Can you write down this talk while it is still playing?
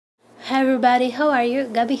Hi everybody, how are you?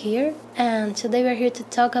 Gabi here, and today we're here to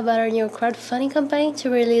talk about our new crowdfunding campaign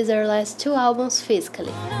to release our last 2 albums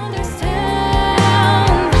physically. As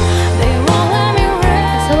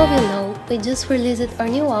some of you know, we just released our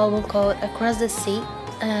new album called Across the Sea,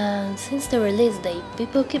 and since the release date,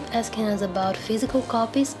 people keep asking us about physical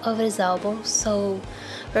copies of this album, so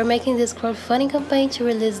we're making this crowdfunding campaign to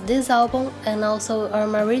release this album and also our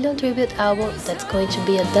Marillion tribute album that's going to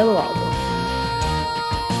be a double album.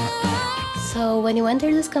 So when you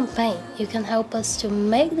enter this campaign, you can help us to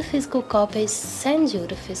make the physical copies, send you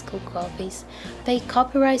the physical copies, pay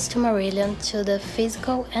copyrights to Marillion to the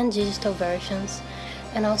physical and digital versions,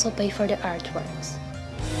 and also pay for the artworks.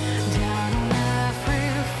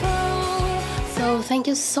 So thank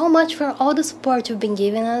you so much for all the support you've been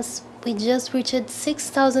giving us. We just reached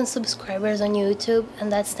 6,000 subscribers on YouTube,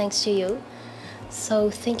 and that's thanks to you. So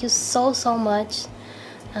thank you so much.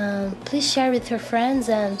 Please share with your friends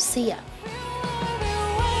and see ya.